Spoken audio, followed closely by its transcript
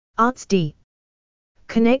Artz D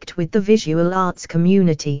Connect with the visual arts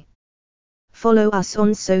community. Follow us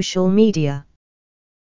on social media.